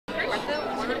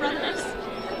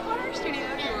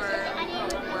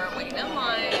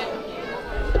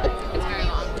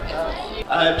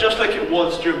Just like it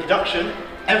was during production,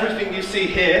 everything you see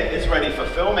here is ready for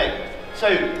filming. So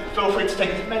feel free to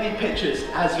take as many pictures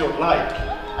as you'd like.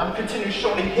 And continue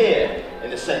shortly here in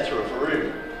the centre of the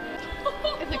room.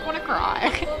 I think I want to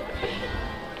cry.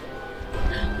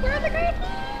 Where are the grapes?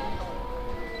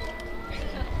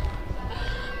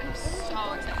 I'm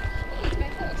so excited. Let's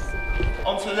make this.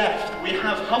 On to the left, we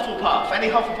have Hufflepuff. Any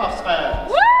Hufflepuff fans?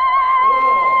 Woo!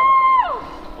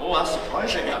 Oh, that's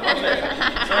surprising. I love it.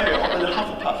 So, on to the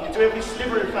Hufflepuff. Do we have any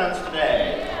Slytherin fans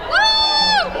today? Woo!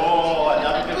 Oh,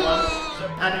 another good one.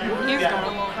 And who will get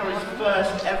Harry's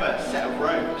first ever set of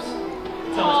robes?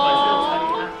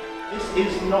 This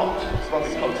is not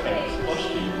Robin Coltrane's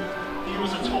costume. He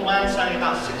was a tall man, standing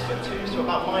about 6'2", so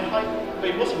about my height,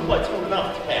 but he wasn't quite tall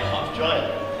enough to play a half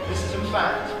giant. This is in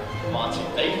fact Martin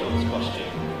Bayfield's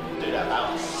costume, dude at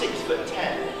about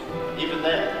 6'10". Even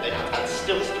then, they had to add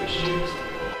stilts to his shoes.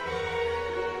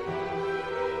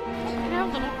 Look at how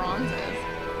little bronze is.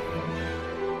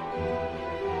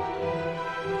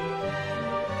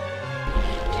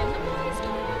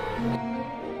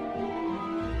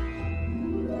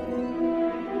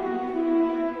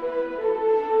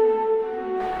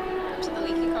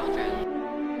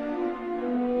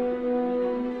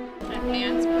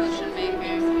 Advanced potion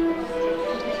making.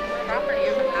 Property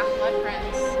of the Half-Blood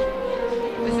Prince.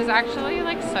 This is actually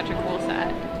like such a cool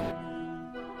set.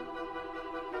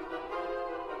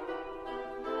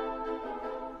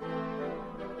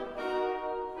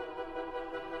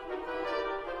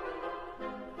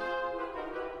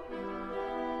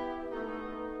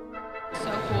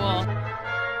 So cool.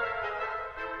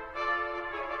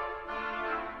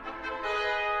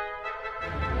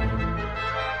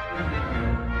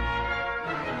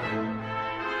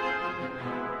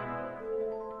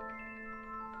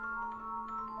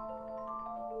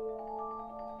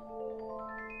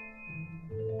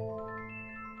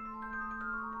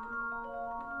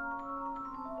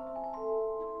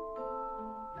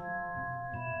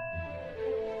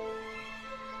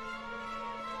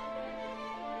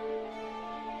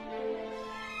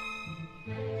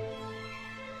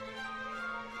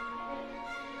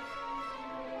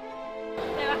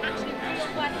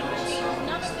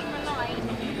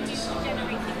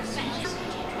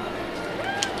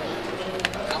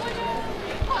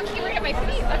 I can't read at my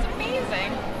feet. That's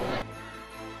amazing.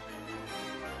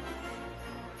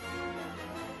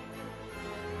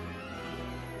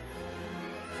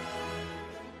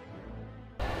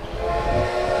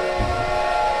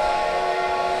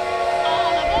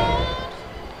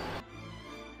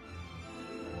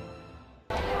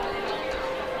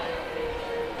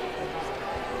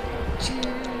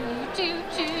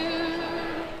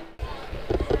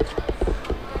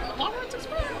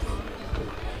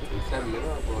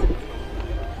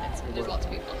 There's lots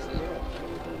of people, so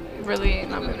really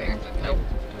not moving. Nope.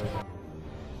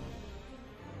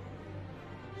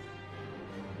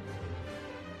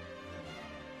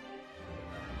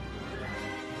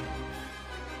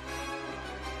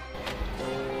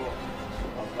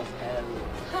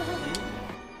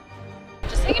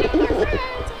 Just hanging out with our friends.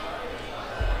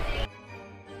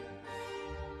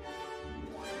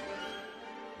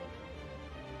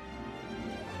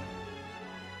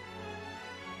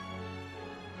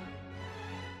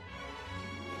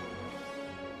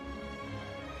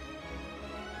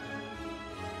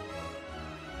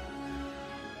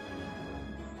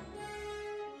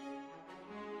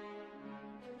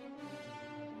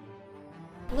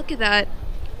 Look at that.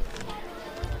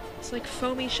 It's like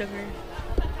foamy sugar.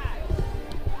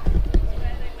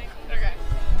 Okay.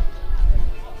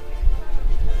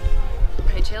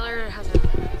 Okay, Taylor has an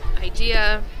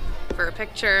idea for a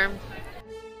picture.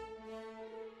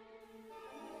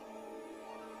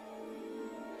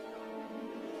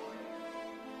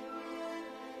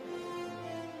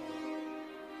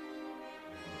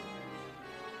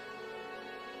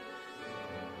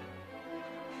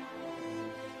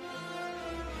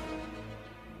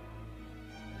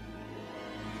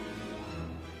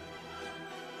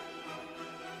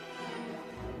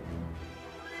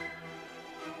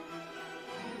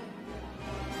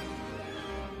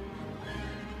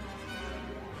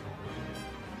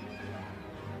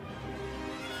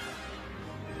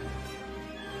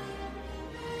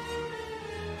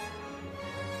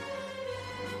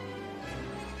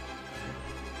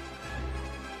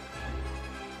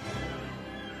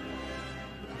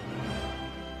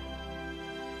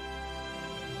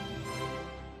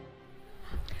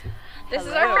 This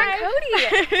is our friend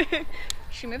Cody.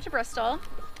 She moved to Bristol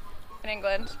in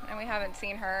England, and we haven't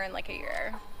seen her in like a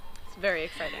year. It's very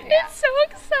exciting. Yeah. It's so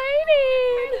exciting!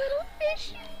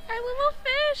 Our little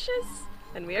fish is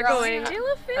And we are going.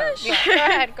 Jellyfish.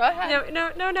 Yeah, go ahead.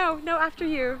 No, after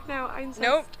you. No, I insist.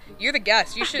 Nope. You're the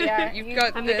guest. You should. Yeah, You've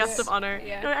got I'm this. the guest of honor.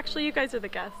 Yeah. No, actually, you guys are the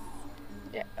guests.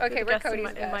 Yeah. You're Okay, the we're guests Cody's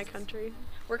in my guests. country.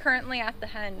 We're currently at the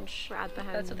Henge. We're at the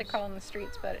Henge. That's what they call it in the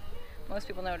streets, but most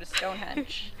people know it as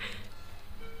Stonehenge.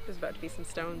 There's about to be some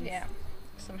stones. Yeah.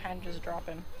 Some henges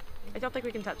dropping. I don't think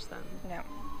we can touch them, No.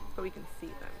 but we can see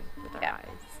them with our Yeah.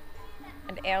 eyes.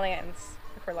 And aliens,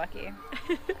 if we're lucky.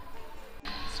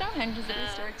 Stonehenge is a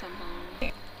historic temple.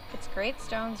 It's great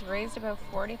stones raised about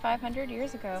 4,500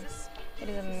 years ago. It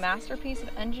is a masterpiece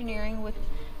of engineering with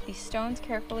the stones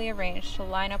carefully arranged to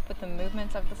line up with the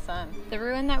movements of the sun. The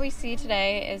ruin that we see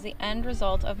today is the end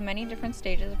result of many different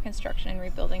stages of construction and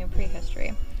rebuilding in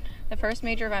prehistory. The first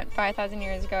major event 5,000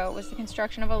 years ago was the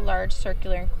construction of a large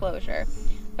circular enclosure.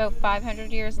 About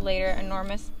 500 years later,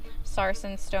 enormous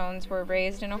sarsen stones were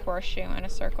raised in a horseshoe and a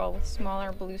circle with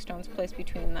smaller blue stones placed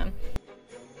between them.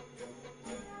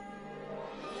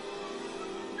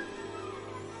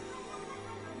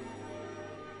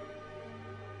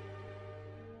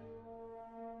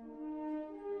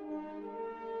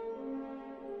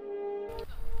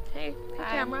 Hey,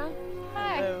 Hi. camera.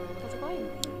 Hi. Hello. How's it going?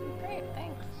 Great,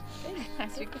 thanks. I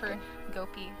speak for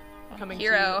Gopi. Coming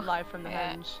Hero. to you live from the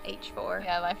Yeah. Henge. H4.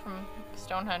 Yeah, live from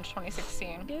Stonehenge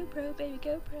 2016. GoPro, baby,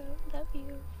 GoPro. Love you.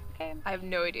 Okay. I have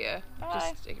no idea.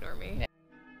 Bye. Just ignore me.